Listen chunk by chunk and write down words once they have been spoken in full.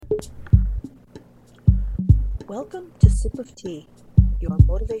Welcome to Sip of Tea, your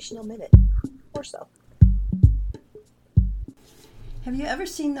motivational minute, or so. Have you ever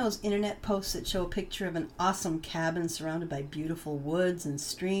seen those internet posts that show a picture of an awesome cabin surrounded by beautiful woods and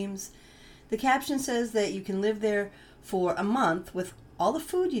streams? The caption says that you can live there for a month with all the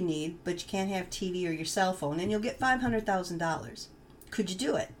food you need, but you can't have TV or your cell phone, and you'll get $500,000. Could you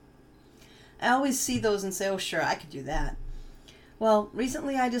do it? I always see those and say, oh sure, I could do that. Well,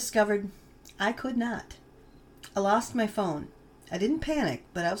 recently I discovered I could not. I lost my phone. I didn't panic,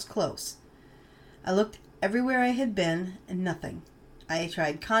 but I was close. I looked everywhere I had been, and nothing. I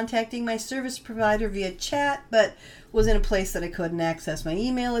tried contacting my service provider via chat, but was in a place that I couldn't access my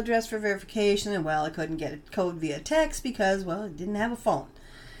email address for verification, and I couldn't get a code via text because, I didn't have a phone.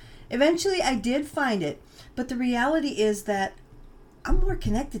 Eventually, I did find it, but the reality is that I'm more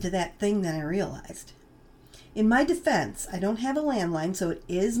connected to that thing than I realized. In my defense, I don't have a landline, so it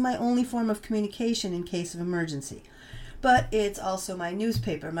is my only form of communication in case of emergency. But it's also my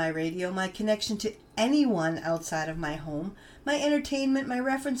newspaper, my radio, my connection to anyone outside of my home, my entertainment, my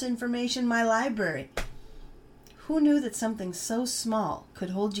reference information, my library. Who knew that something so small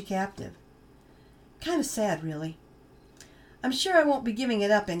could hold you captive? Kind of sad, really. I'm sure I won't be giving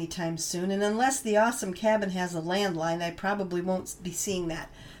it up anytime soon, and unless the awesome cabin has a landline, I probably won't be seeing that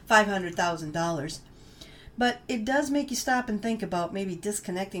 $500,000. But it does make you stop and think about maybe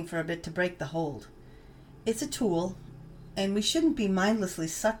disconnecting for a bit to break the hold. It's a tool, and we shouldn't be mindlessly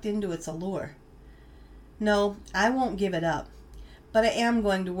sucked into its allure. No, I won't give it up, but I am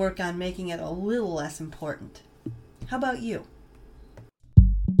going to work on making it a little less important. How about you?